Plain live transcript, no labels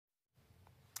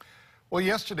Well,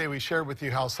 yesterday we shared with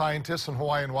you how scientists in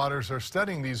Hawaiian waters are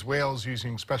studying these whales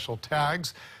using special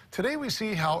tags. Today we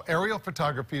see how aerial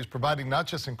photography is providing not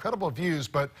just incredible views,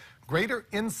 but greater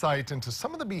insight into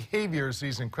some of the behaviors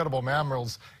these incredible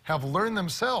mammals have learned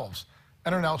themselves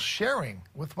and are now sharing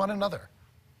with one another.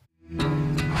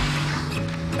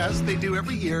 As they do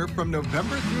every year, from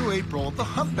November through April, the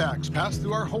humpbacks pass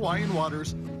through our Hawaiian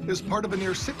waters as part of a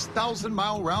near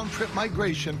 6,000-mile round-trip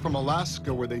migration from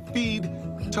Alaska, where they feed,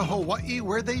 to Hawaii,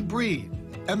 where they breed,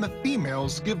 and the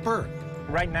females give birth.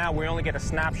 Right now, we only get a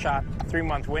snapshot,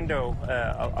 3-month window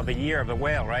of a year of the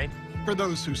whale, right? For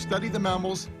those who study the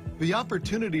mammals, the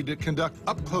opportunity to conduct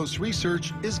up-close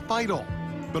research is vital,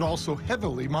 but also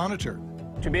heavily monitored.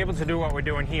 To be able to do what we're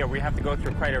doing here, we have to go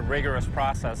through quite a rigorous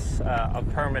process of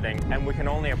permitting, and we can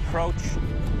only approach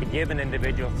a given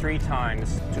individual 3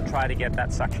 times to try to get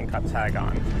that suction cup tag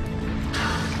on.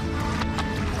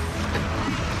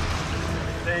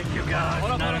 Thank you,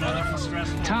 God. Not another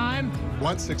stressful time.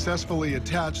 Once successfully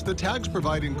attached, the tags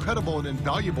provide incredible and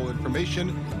invaluable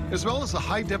information, as well as a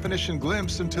high-definition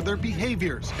glimpse into their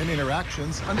behaviors and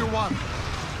interactions underwater.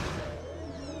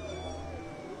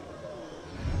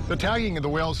 The tagging of the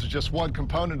whales is just one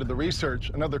component of the research.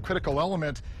 Another critical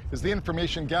element is the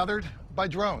information gathered by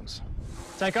drones.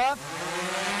 Take off.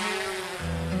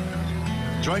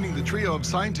 Joining the trio of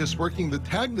scientists working to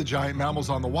tag the giant mammals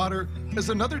on the water is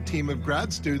another team of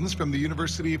grad students from the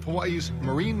University of Hawaii's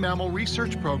Marine Mammal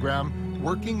Research Program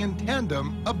working in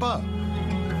tandem above.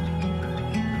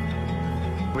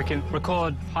 We can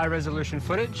record high-resolution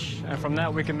footage, and from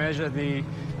that we can measure the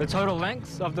total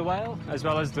length of the whale, as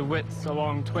well as the width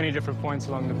along 20 different points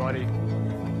along the body.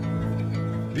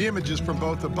 The images from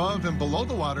both above and below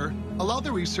the water allow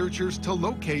the researchers to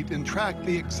locate and track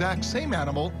the exact same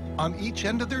animal on each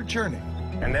end of their journey.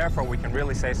 And therefore, we can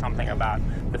really say something about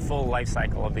the full life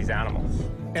cycle of these animals.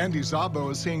 Andy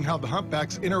Zabo is seeing how the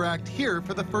humpbacks interact here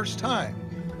for the first time.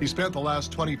 He spent the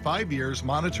last 25 years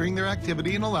monitoring their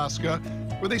activity in Alaska,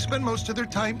 where they spend most of their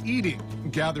time eating,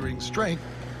 gathering strength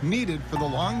needed for the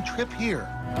long trip here.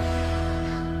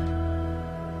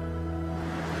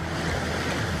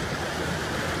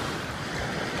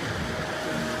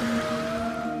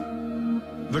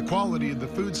 The quality of the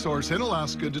food source in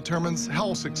Alaska determines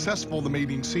how successful the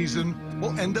mating season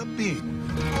will end up being.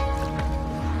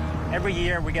 Every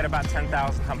year, we get about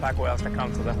 10,000 humpback whales that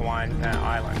come to the Hawaiian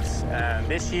Islands.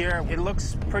 This year, it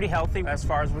looks pretty healthy as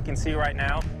far as we can see right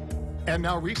now. And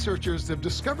now researchers have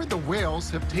discovered the whales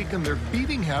have taken their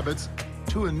feeding habits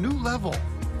to a new level,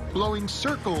 blowing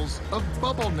circles of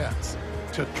bubble nets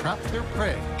to trap their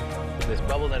prey. This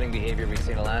bubble netting behavior we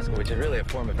see in Alaska, which is really a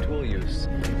form of tool use.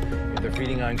 If they're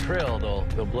feeding on krill,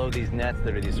 they'll blow these nets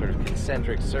that are these sort of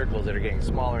concentric circles that are getting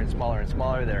smaller and smaller and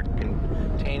smaller. They're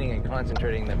containing and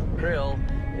concentrating the krill,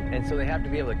 and so they have to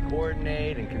be able to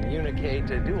coordinate and communicate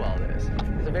to do all this.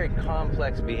 It's a very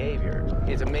complex behavior.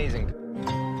 It's amazing.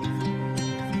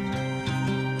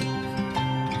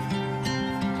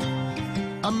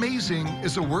 Amazing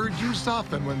is a word used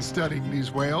often when studying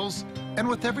these whales, and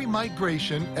with every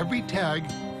migration, every tag,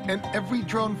 and every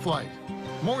drone flight,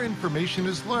 more information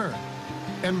is learned,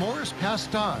 and more is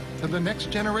passed on to the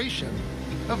next generation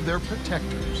of their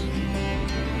protectors.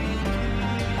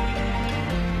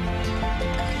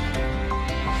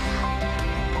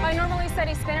 I normally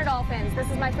study spinner dolphins. This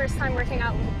is my first time working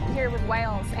out here with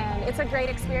whales, and it's a great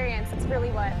experience. It's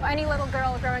really what any little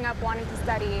girl growing up wanting to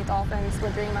study dolphins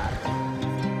would dream of.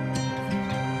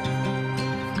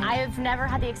 I've never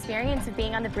had the experience of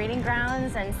being on the breeding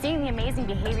grounds, and seeing the amazing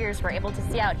behaviors we're able to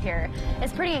see out here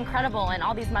is pretty incredible, and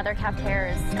all these mother-calf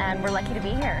pairs, and we're lucky to be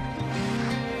here.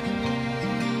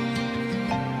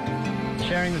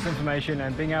 Sharing this information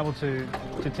and being able to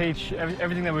teach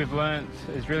everything that we've learned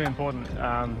is really important,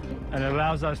 and it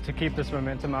allows us to keep this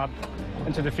momentum up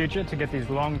into the future, to get these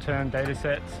long-term data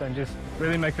sets and just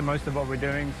really make the most of what we're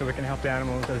doing so we can help the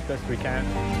animals as best we can.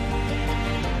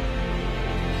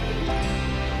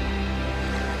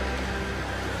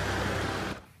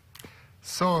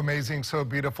 So amazing, so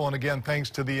beautiful, and again,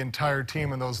 thanks to the entire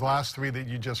team. And those last 3 that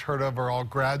you just heard of are all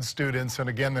grad students, and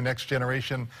again, the next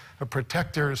generation of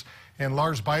protectors. And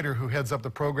Lars Beider, who heads up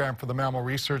the program for the Mammal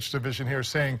Research Division here,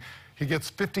 saying he gets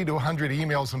 50 to 100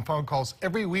 emails and phone calls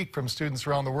every week from students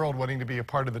around the world wanting to be a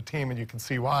part of the team, and you can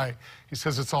see why. He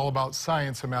says it's all about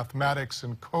science and mathematics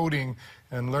and coding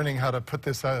and learning how to put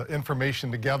this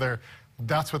information together.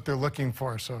 That's what they're looking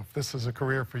for. So if this is a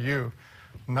career for you,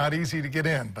 not easy to get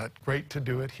in, but great to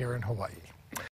do it here in Hawaii.